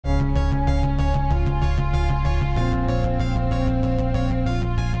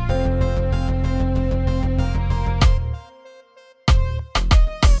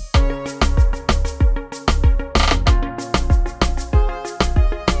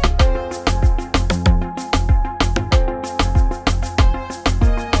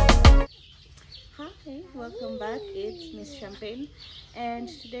Spain. And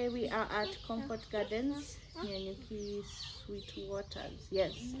today we are at Comfort Gardens, Nanyuki, Sweetwaters.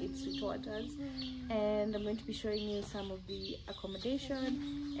 Yes, it's Sweetwaters. And I'm going to be showing you some of the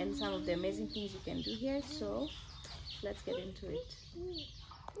accommodation and some of the amazing things you can do here. So let's get into it.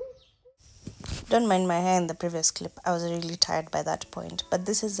 Don't mind my hair in the previous clip. I was really tired by that point. But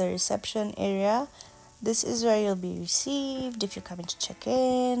this is the reception area. This is where you'll be received if you're coming to check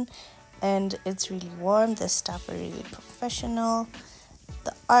in. And it's really warm. The staff are really professional.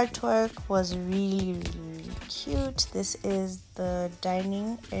 The artwork was really cute. This is the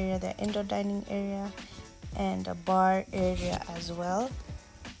dining area, the indoor dining area, and a bar area as well.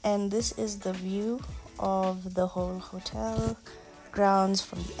 And this is the view of the whole hotel grounds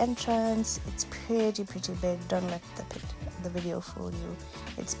from the entrance. It's pretty big. Don't let the video fool you.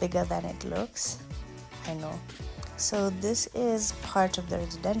 It's bigger than it looks. I know. So this is part of the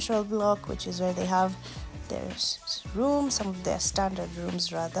residential block, which is where they have their rooms, some of their standard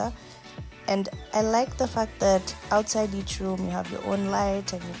rooms rather. And I like the fact that outside each room you have your own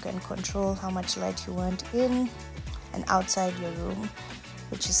light and you can control how much light you want in and outside your room,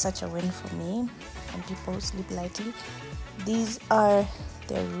 which is such a win for me and people who sleep lightly. These are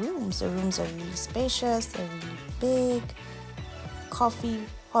their rooms. The rooms are really spacious, they're really big. Coffee,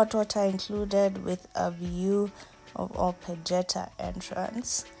 hot water included with a view of Opejeta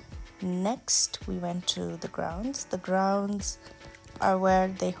entrance. Next, we went to the grounds. The grounds are where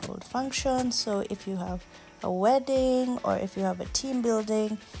they hold functions. So if you have a wedding or if you have a team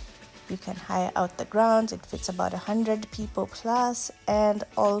building, you can hire out the grounds. It fits about 100 people plus. And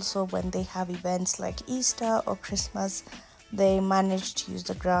also when they have events like Easter or Christmas, they manage to use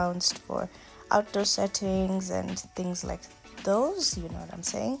the grounds for outdoor settings and things like those, you know what I'm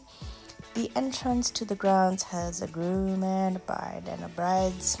saying. The entrance to the grounds has a groom and a bride and a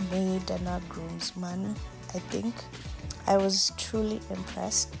bridesmaid and a groomsman, I think. I was truly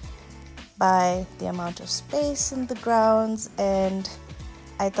impressed by the amount of space in the grounds, and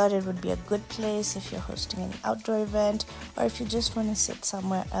I thought it would be a good place if you're hosting an outdoor event or if you just want to sit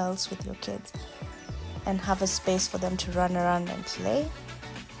somewhere else with your kids and have a space for them to run around and play.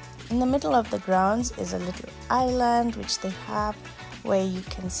 In the middle of the grounds is a little island which they have where you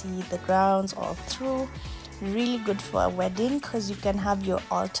can see the grounds all through. Really good for a wedding because you can have your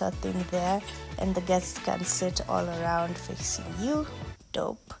altar thing there and the guests can sit all around facing you.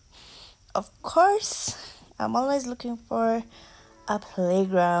 Dope. Of course, I'm always looking for a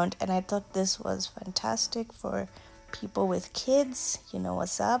playground and I thought this was fantastic for people with kids. You know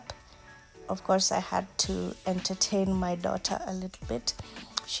what's up. Of course, I had to entertain my daughter a little bit.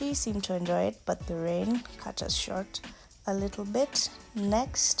 She seemed to enjoy it, but the rain cut us short a little bit.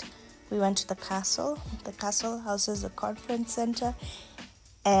 Next, we went to the castle. The castle houses a conference center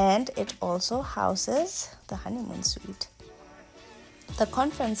and it also houses the honeymoon suite. The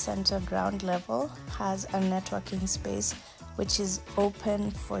conference center ground level has a networking space which is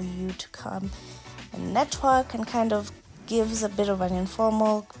open for you to come and network and kind of gives a bit of an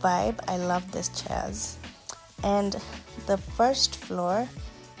informal vibe. I love these chairs. And the first floor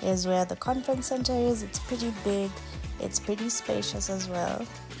is where the conference center is. It's pretty big. It's pretty spacious as well.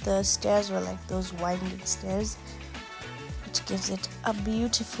 The stairs were like those winding stairs, which gives it a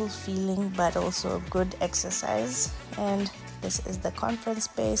beautiful feeling but also a good exercise. And this is the conference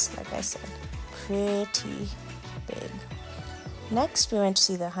space, like I said, pretty big. Next, we went to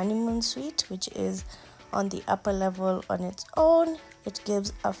see the honeymoon suite, which is on the upper level on its own. It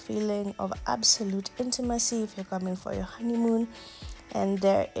gives a feeling of absolute intimacy if you're coming for your honeymoon. And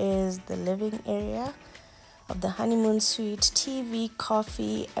there is the living area of the honeymoon suite, TV,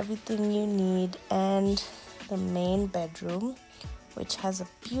 coffee, everything you need, and the main bedroom, which has a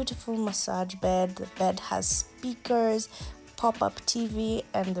beautiful massage bed. The bed has speakers, pop-up TV,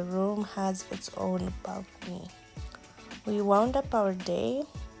 and the room has its own balcony. We wound up our day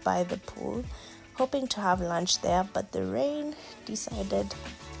by the pool, hoping to have lunch there, but the rain decided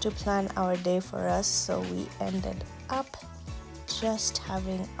to plan our day for us, so we ended up just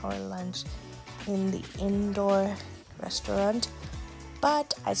having our lunch in the indoor restaurant.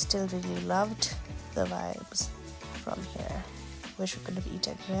 But I still really loved the vibes from here. Wish we could have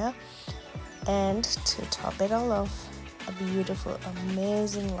eaten here. And to top it all off, a beautiful,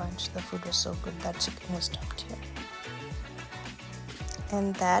 amazing lunch. The food was so good that chicken was stopped here.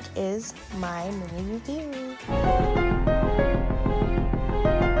 And that is my mini review.